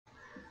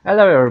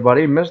Hello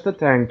everybody,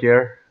 Mr.Tank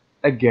here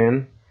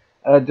again.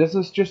 This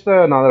is just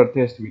another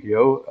test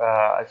video.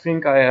 I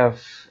think I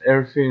have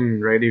everything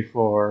ready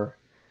for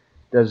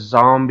the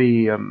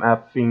zombie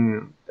map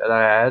thing that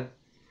I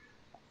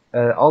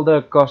had. All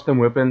the custom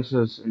weapons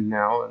is in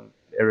now and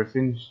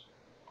everything.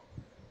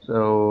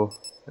 So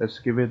let's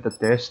give it a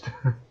test.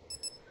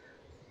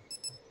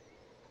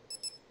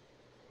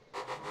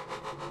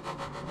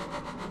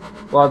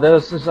 Well,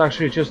 this is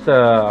actually just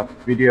a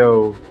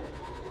video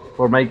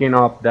for making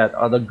up that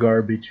other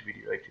garbage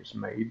video I just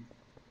made.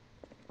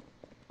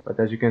 But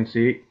as you can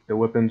see, the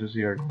weapons is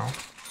here now.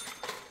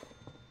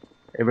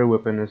 Every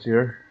weapon is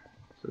here,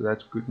 so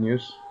that's good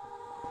news.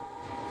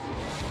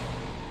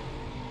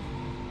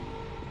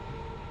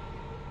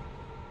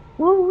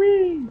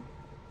 Woo-wee!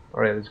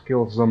 Alright, let's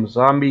kill some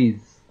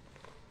zombies.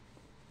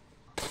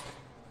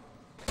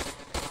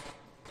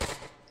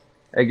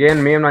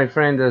 Again, me and my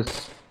friend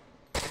is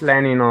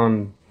planning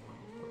on...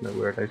 No,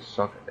 word, I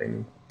suck at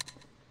aiming.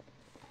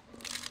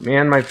 Me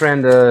and my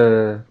friend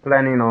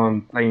planning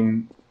on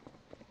playing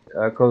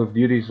Call of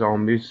Duty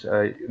Zombies.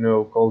 You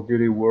know, Call of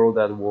Duty World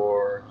at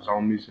War,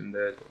 zombies and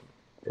that,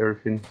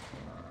 everything.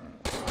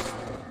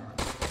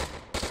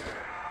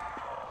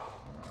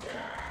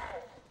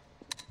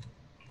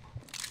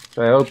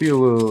 So I hope you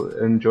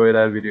will enjoy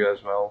that video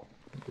as well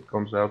if it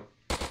comes out.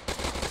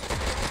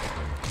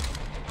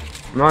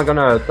 I'm not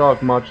gonna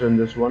talk much in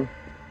this one.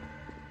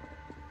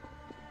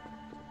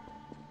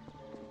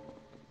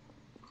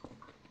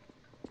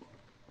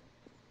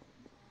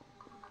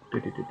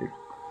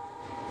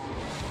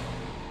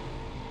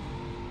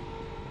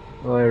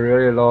 Oh, I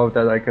really love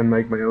that I can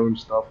make my own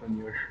stuff in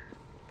here.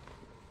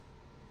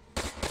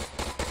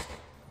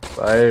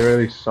 But I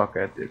really suck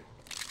at it,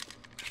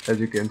 as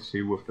you can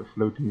see with the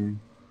floating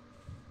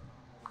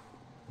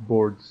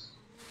boards.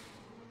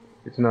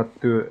 It's not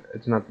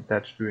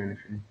attached to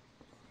anything.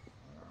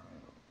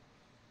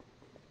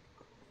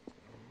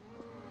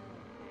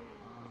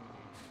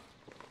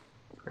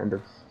 And the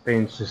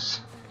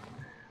fences.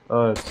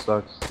 Oh, it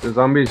sucks. The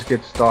zombies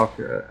get stuck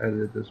at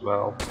it as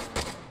well.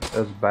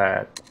 That's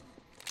bad.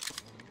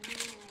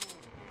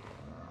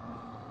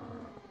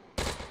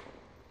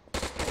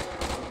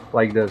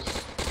 Like this.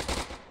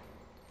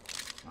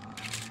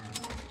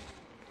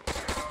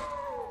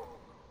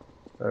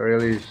 I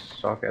really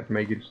suck at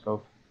making stuff.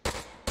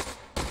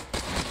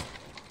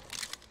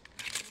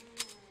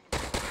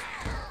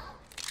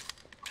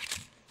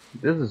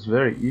 This is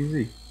very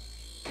easy.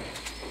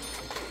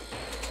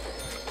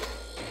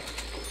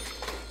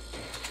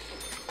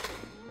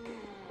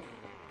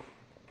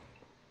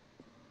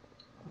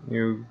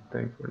 New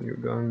tank for new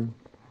gun.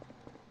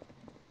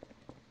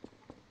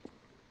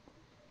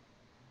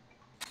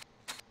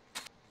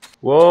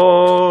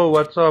 Whoa,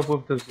 what's up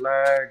with this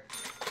lag?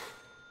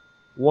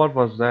 What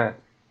was that?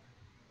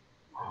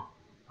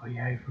 Oh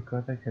yeah, I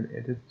forgot I can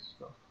edit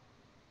stuff.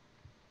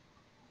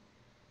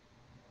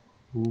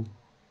 Ooh.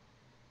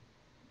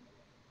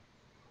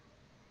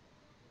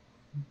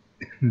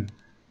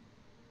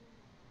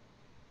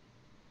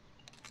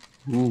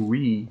 Ooh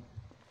wee.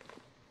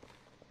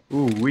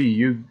 Ooh wee,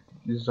 you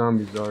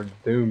zombies are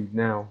doomed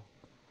now.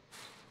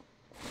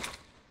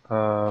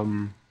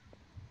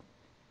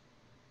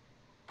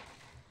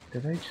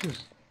 Did I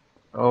just...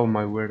 Oh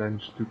my word, I'm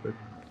stupid.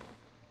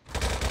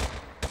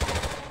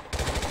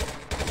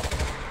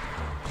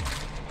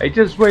 I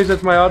just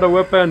wasted my other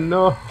weapon,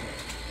 no!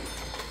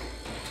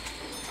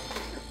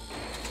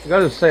 I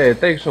gotta say,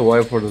 it takes a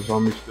while for the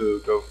zombies to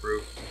go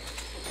through.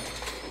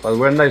 But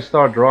when they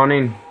start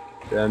running,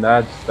 then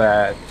that's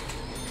bad.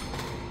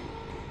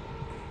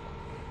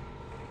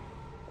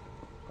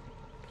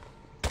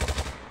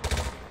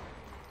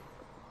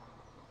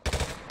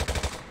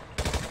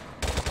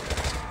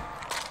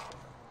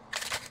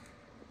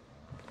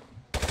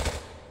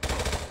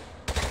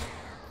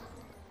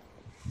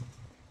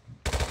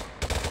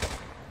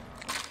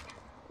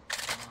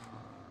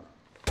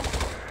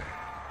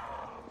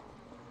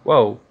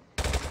 Whoa.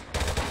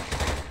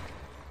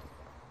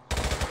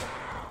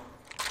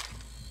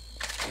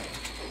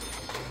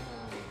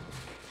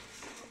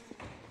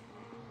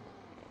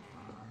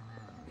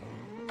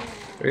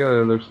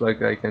 Really looks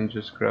like I can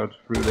just crouch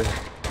through this.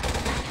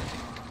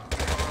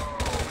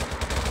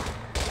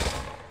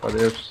 But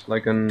there's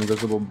like an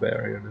invisible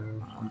barrier there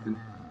or something.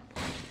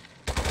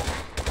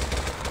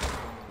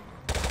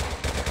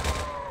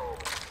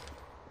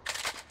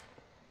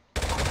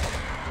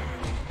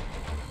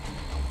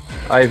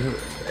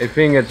 I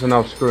think it's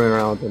enough screwing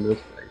around in this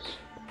place.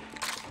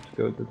 Let's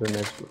go to the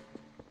next one.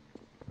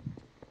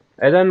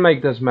 I didn't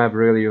make this map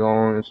really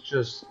long, it's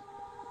just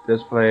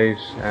this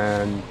place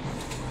and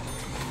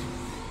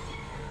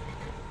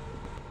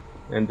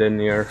then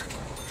here.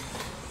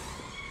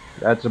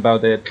 That's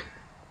about it.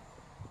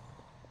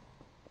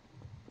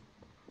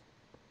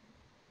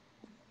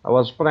 I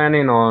was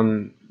planning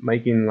on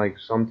making like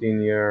something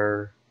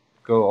here,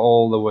 go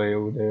all the way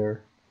over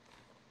there,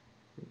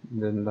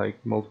 and then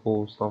like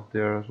multiple stuff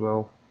there as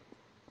well.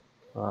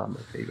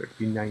 My favorite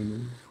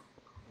P90.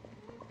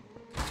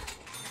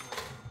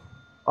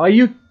 Are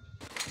you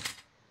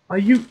Are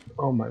you?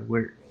 Oh my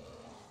word.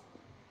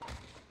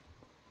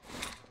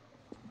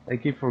 I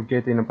keep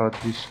forgetting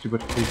about these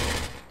stupid fish.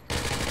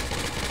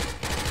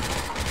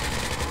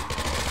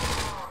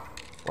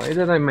 Why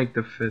did I make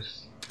the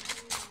fist?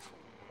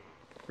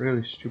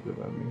 Really stupid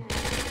of me.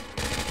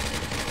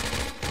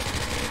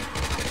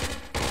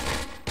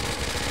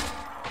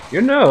 You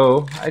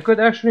know, I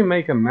could actually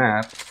make a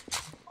map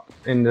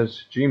in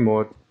this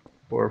Gmod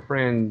for a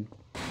friend,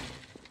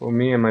 for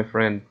me and my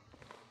friend.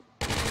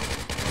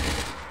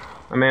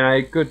 I mean,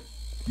 I could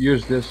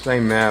use this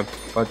same map,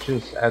 but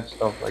just add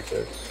stuff like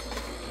this.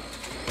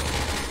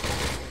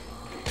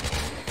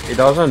 He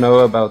doesn't know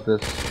about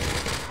this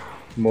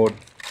mod.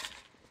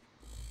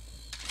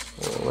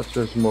 Oh, what's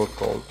this mod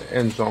called?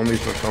 End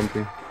Zombies or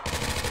something.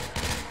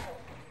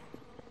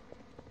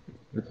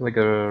 It's like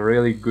a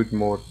really good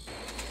mod.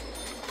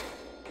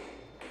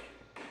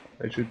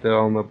 I should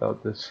tell him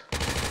about this. I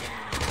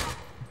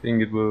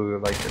think it will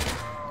like it.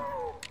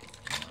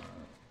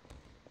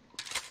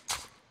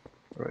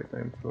 Right,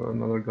 time for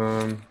another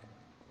gun.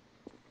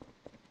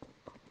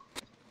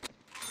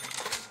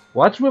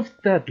 What's with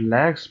that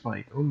lag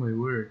spike? Oh my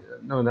word.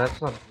 No,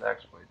 that's not lag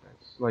spike.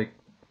 That's like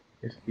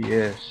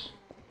FPS.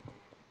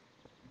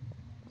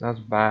 That's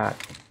bad.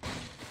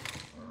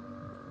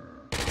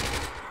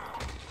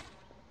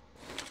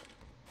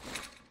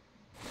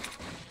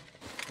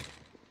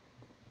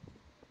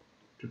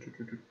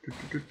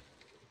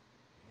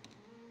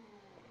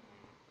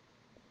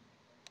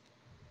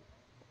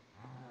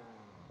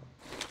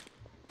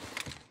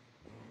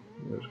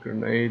 There's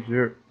grenades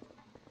here.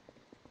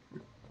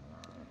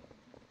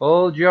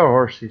 Hold your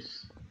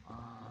horses.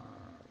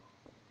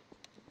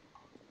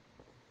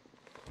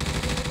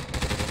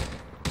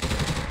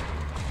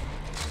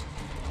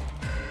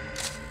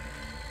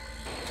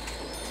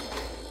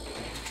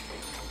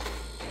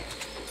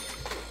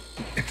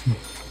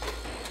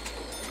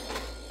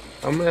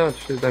 How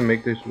much should I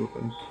make these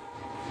weapons?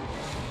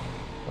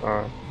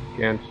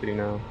 Can't see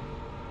now.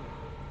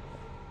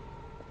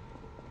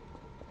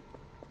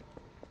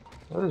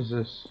 What is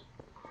this?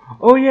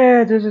 Oh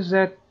yeah, this is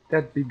that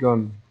big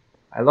gun.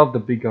 I love the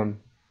big gun.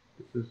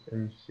 This is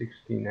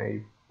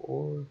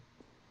M16A4.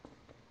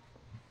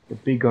 The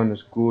big gun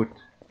is good.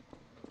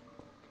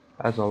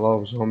 Has a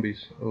lot of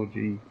zombies. Oh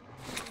gee.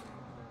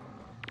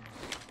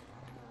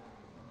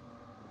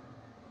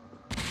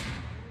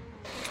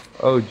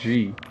 Oh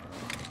gee.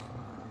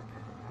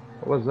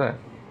 What was that?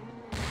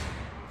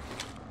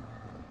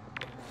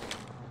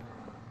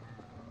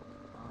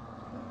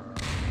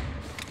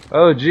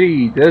 Oh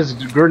gee, this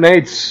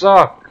grenades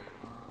suck.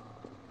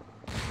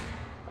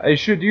 I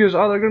should use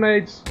other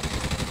grenades.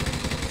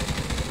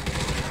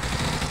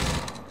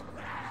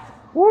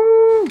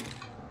 Woo!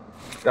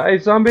 Die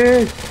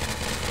zombie!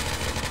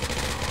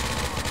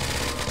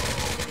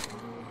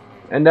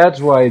 And that's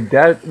why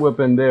that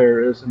weapon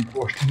there is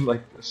important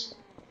like this.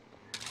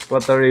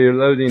 But the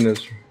reloading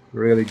is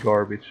really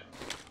garbage.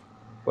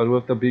 But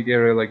with the big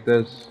area like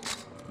this,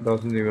 it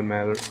doesn't even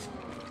matter.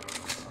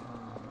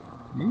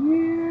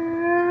 Yeah.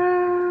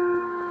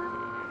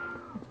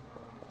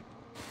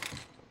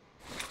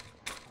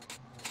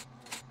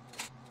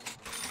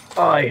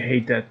 Oh, I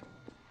hate that.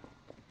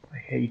 I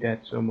hate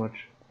that so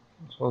much.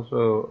 It's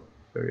also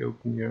very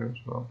open here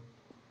as well.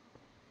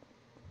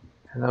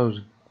 And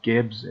those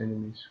Gibbs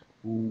enemies.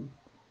 Ooh.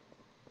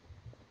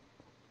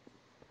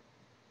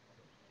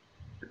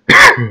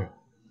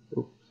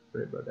 Oops,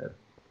 sorry about that.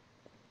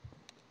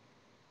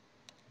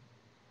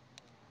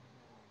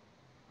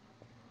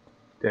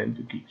 Time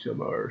to kick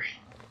some arse.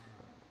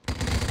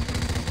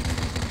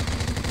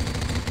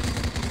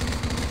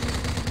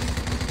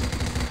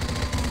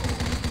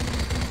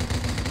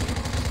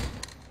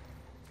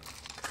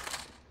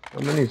 How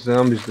many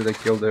zombies did I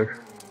kill there?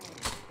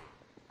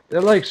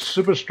 They're like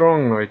super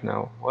strong right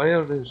now. Why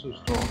are they so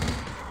strong?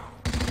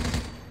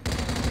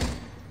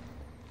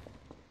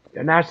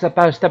 You're not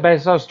supposed to be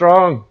so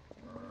strong!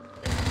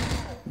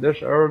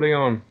 This early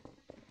on.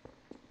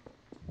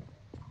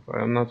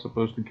 Well, I'm not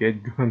supposed to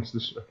get guns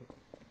this early.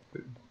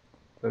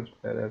 Such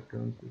badass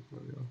guns this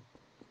early on.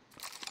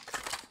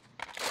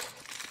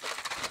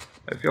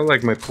 I feel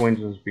like my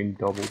points has been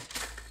doubled.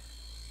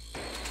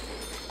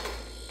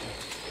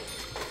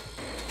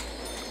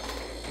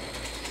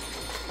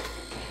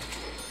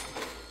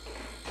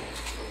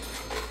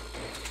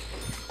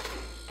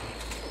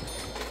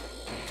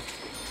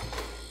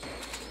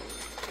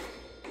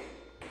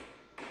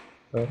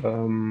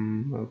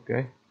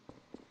 Okay.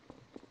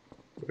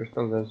 Where's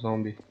the last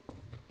zombie?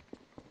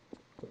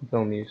 Don't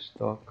tell me he's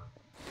stuck.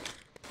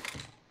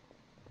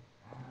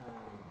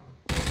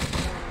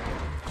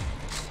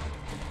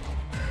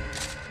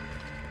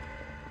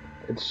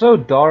 It's so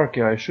dark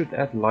here, I should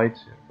add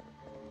lights here.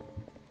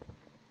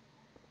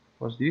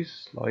 Was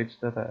these lights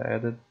that I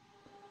added?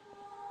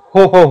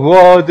 Oh,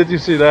 whoa, did you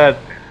see that?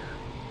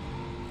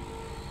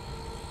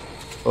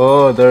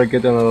 Oh, they're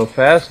getting a little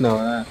fast now,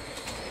 huh?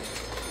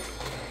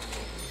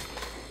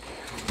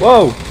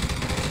 Whoa!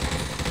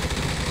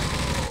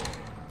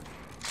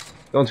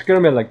 Don't scare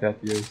me like that,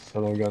 you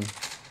son of a gun.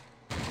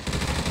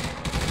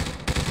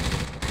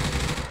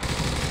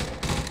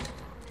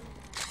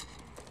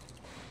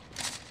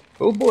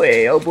 Oh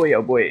boy, oh boy,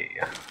 oh boy.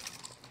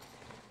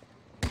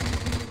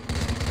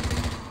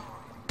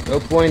 No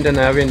point in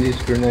having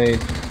these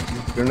grenades.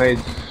 These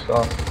grenades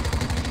suck.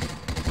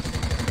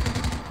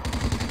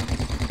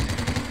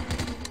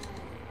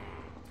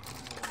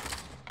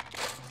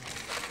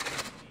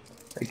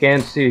 I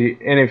can't see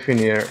anything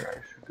here.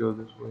 I should go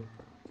this way.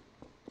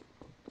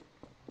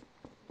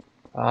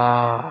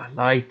 Ah,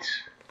 light.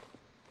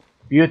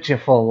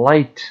 Beautiful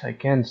light. I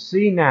can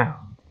see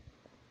now.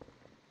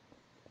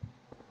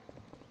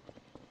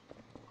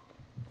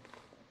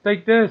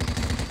 Take this.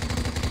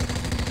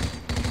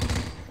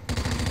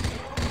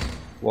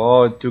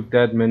 Wow, it took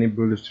that many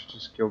bullets to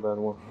just kill that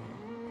one.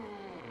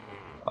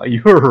 Are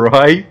you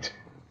right?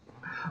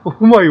 Oh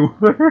my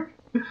word!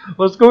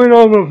 What's going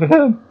on with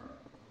him?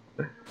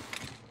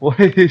 Why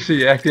is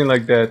he acting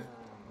like that?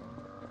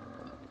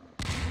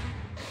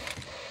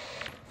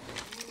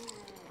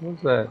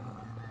 What's that?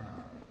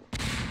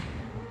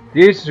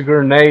 These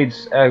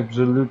grenades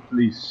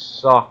absolutely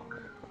suck.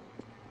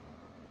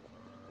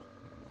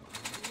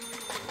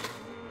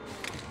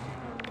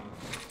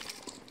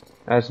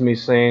 That's me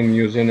saying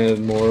using it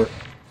more.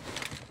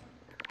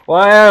 Well,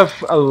 I have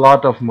a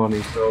lot of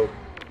money, so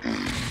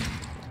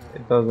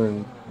it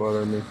doesn't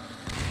bother me.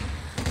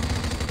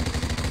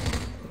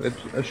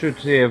 I should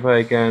see if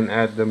I can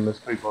add the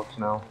mystery box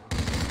now.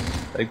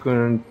 I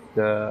couldn't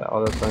the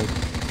other time.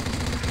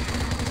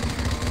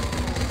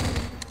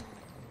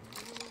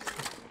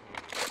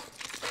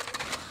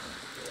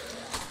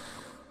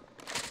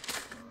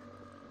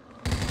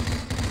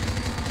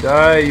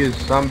 Die, you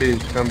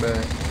zombies, come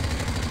back.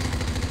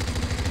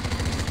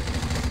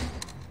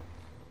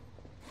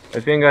 I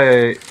think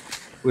I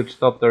would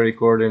stop the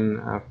recording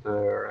after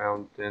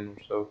around 10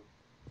 or so.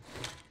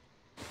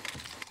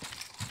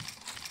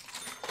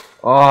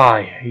 Oh,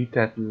 I hate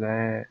that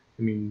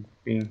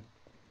thing.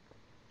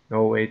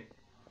 No, wait.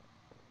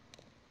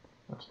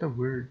 What's the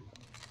word?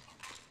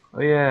 Oh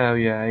yeah,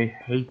 I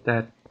hate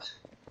that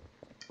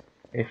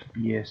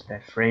FPS,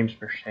 that frames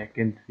per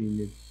second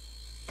thing.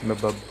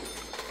 Mabub.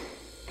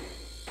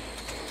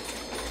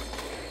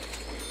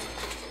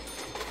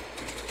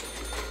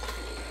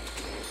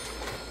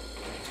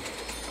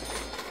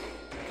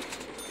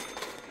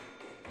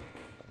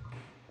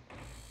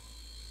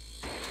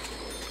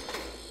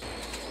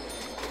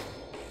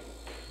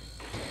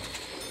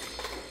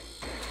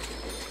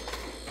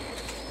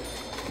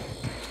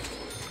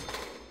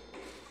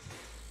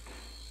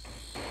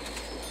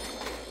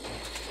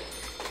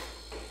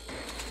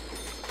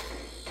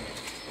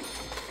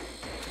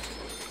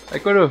 I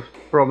could have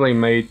probably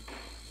made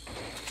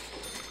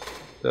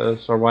the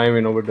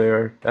surviving over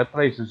there. That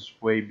place is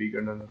way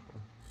bigger than this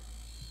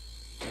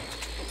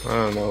one. I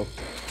don't know.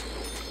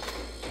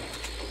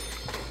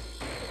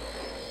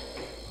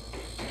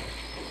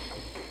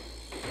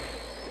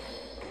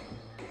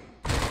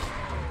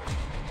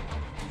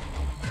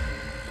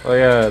 Oh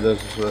yeah,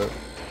 this is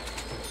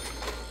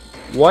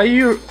why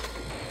you...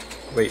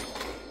 Wait.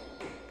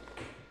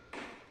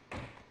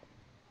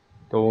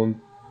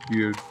 Don't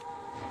you...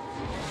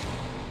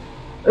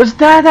 Is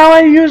that how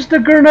I use the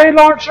grenade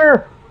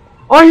launcher?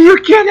 Are you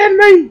kidding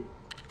me?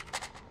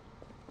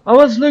 I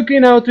was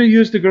looking how to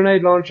use the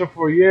grenade launcher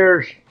for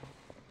years.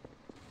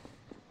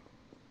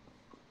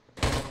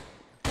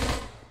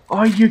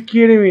 Are you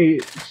kidding me?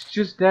 It's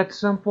just that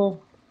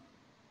simple.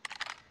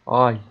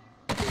 Oh,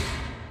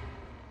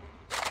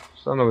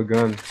 son of a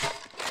gun.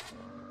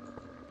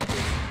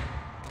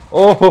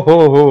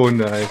 Oh,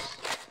 nice.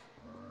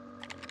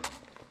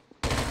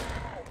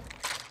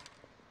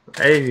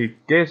 I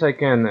guess I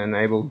can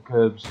enable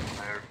curbs and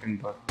everything,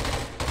 but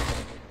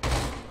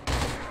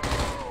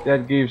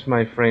that gives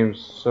my frames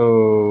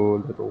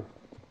so little.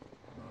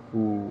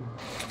 Ooh.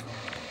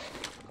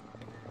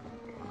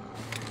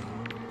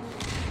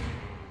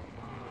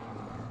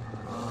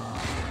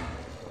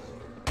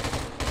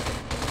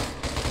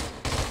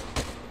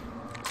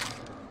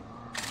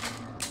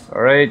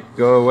 Alright,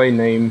 go away,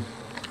 name.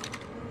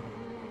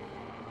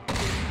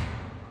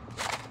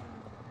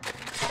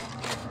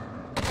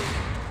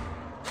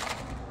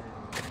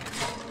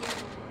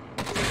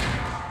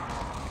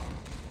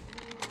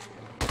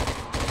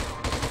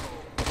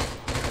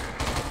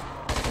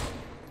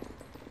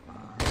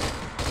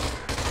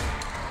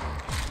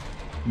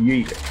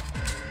 Yeah.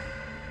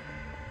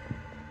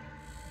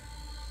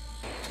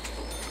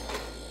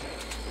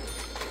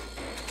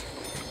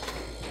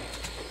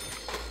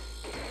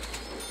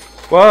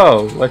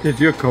 Wow, where did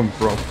you come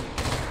from?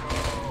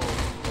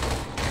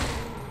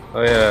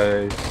 Oh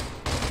yeah, I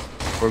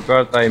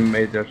forgot I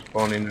made their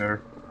spawn in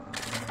there.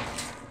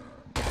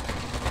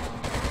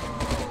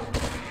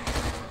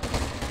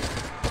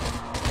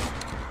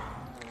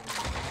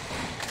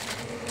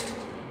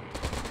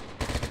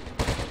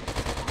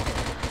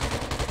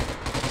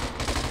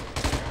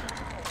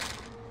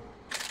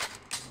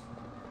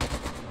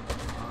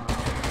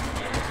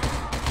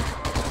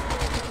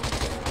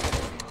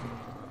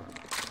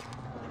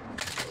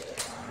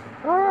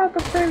 Ah, the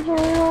frames are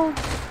wrong.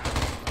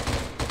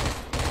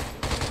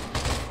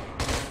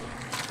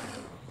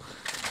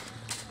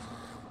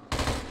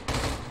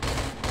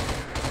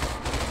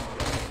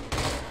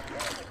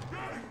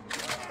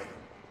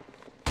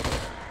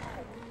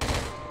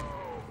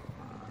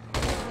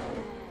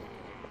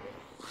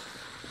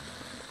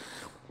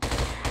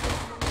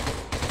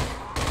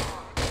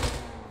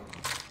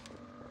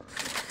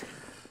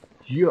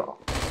 Yeah.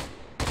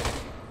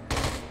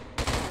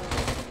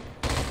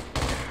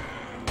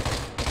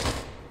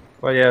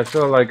 But yeah,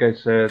 so like I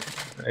said,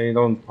 I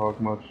don't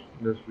talk much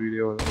in this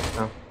video right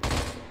now.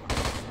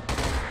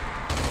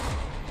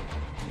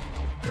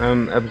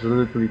 I'm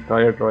absolutely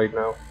tired right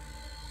now.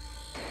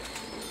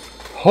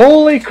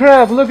 Holy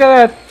crap, look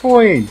at that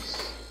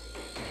points!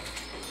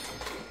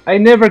 I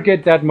never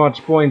get that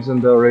much points in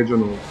the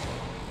original.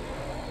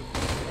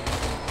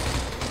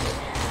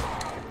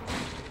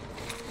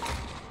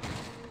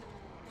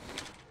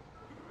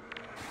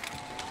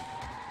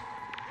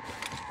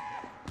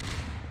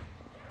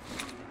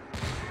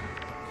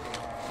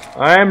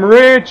 I'm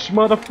rich,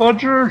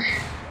 motherfuckers!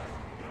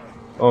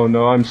 Oh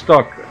no, I'm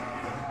stuck.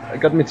 I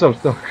got me so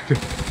stuck.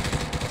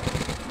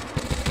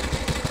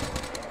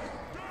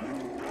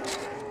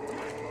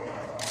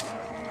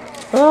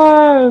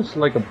 Ah, it's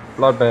like a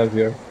bloodbath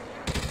here.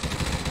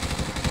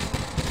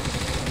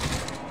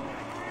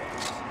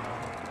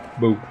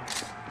 Boo.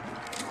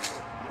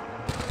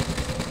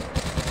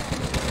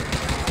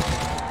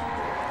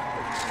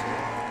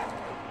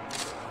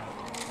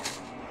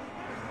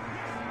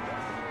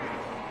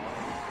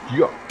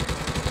 Yeah.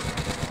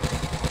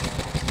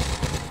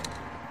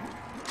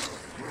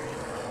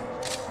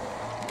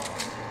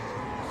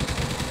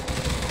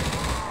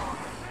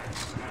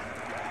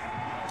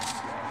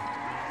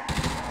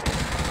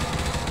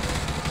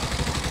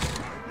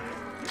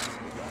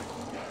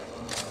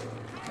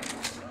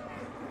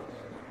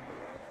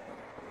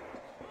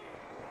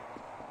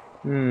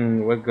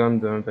 What gun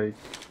don't I?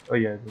 Oh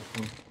yeah, this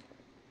one.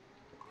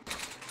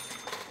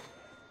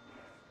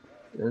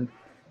 Didn't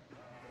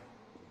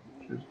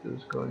choose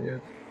this gun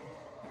yet.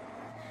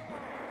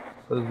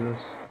 What is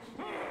this?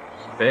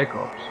 Spec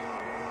Ops.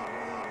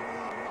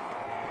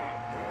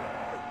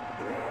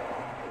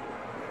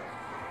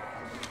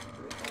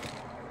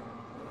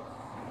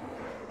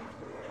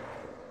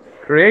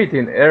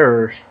 Creating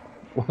errors.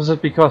 Was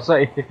it because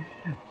I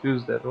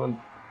choose that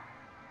one?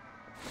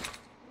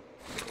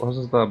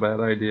 Wasn't a bad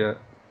idea.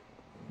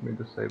 Let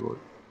me disable it.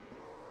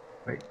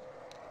 Wait.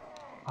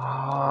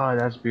 Ah,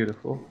 that's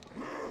beautiful.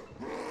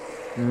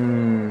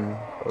 I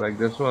like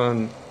this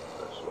one,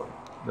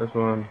 this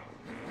one,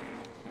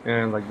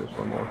 and like this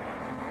one more.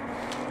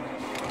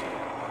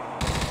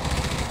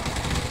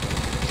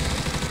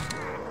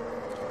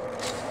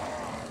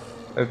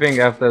 I think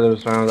after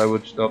this round I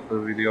would stop the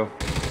video.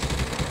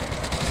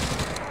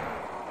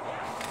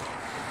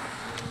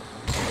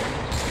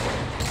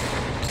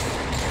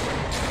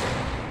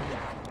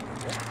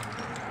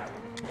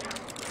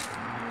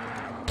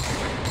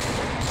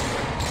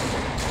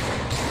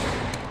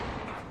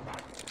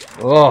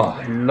 Oh,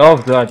 I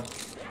love that.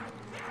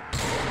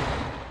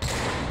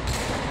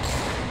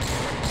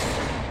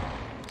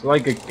 It's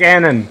like a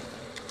cannon.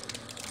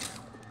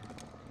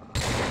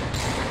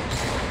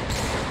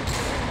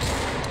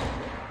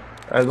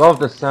 I love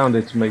the sound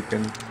it's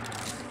making.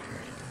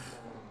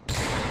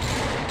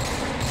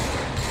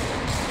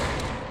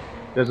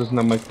 This is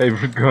not my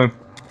favorite gun.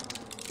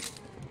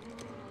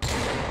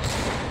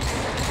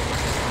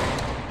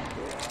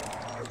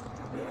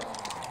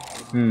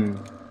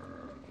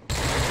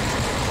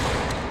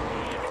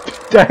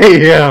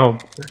 Damn!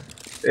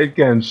 It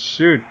can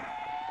shoot.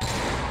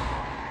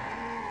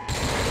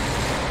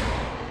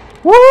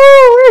 Woo!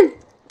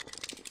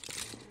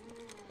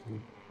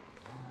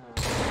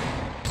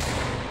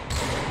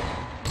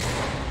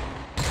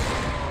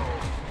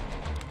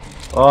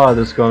 Oh,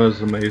 this gun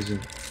is amazing.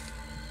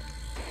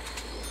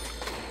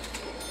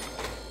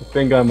 I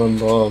think I'm in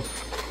love.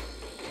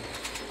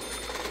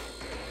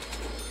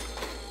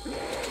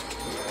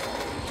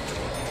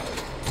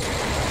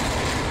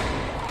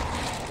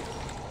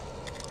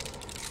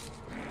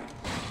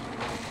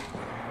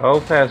 How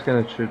fast can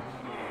it shoot?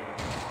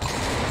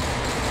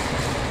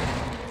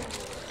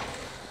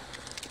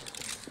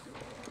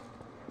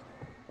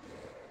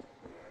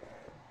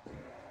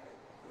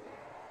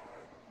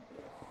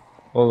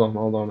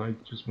 Hold on, I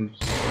just want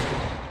to see.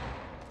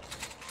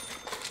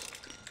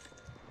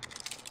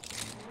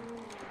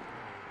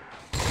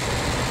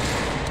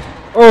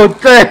 Oh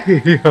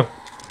damn!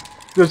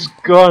 This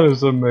gun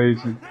is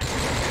amazing.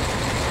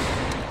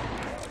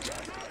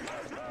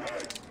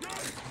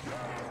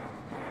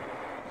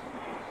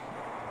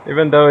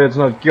 Even though it's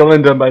not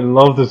killing them, I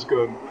love this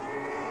gun.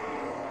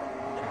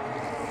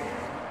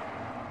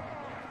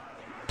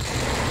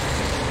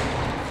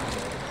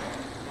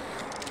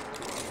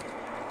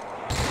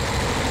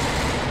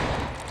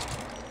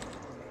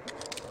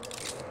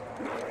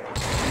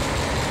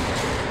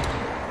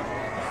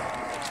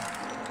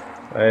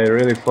 I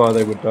really thought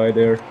I would die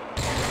there.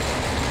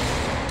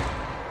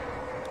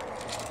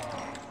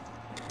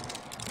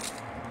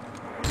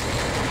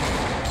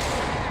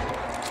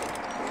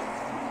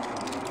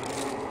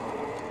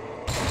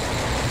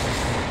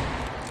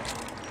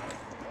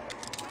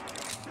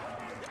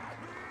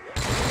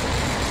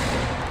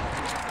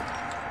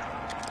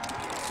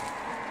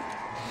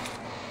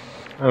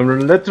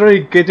 I'm literally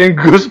getting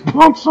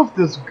goosebumps of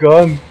this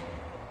gun.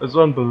 It's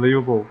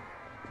unbelievable.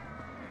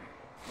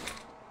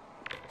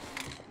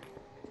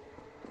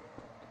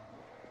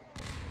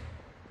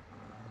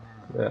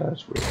 Yeah,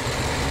 that's weird.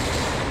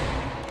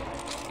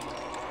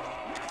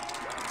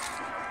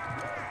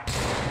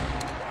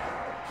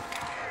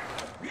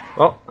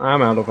 Well,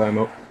 I'm out of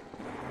ammo.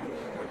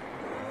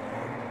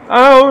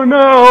 Oh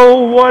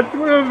no!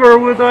 Whatever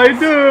would I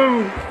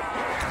do?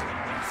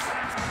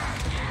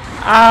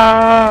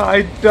 Ah!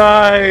 I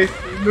died!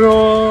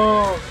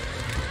 No!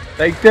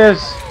 Take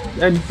this!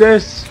 And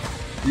this!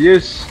 You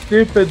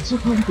stupid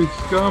zombie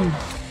scum!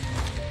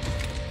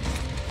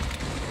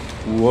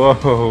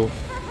 Whoa!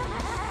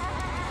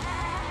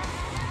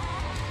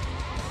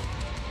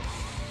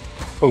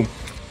 Boom!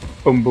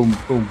 Boom, boom,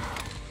 boom.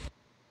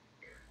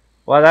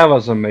 Well, that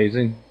was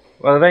amazing.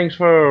 Well, thanks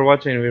for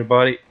watching,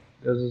 everybody.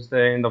 This is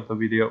the end of the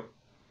video.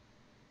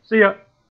 See ya!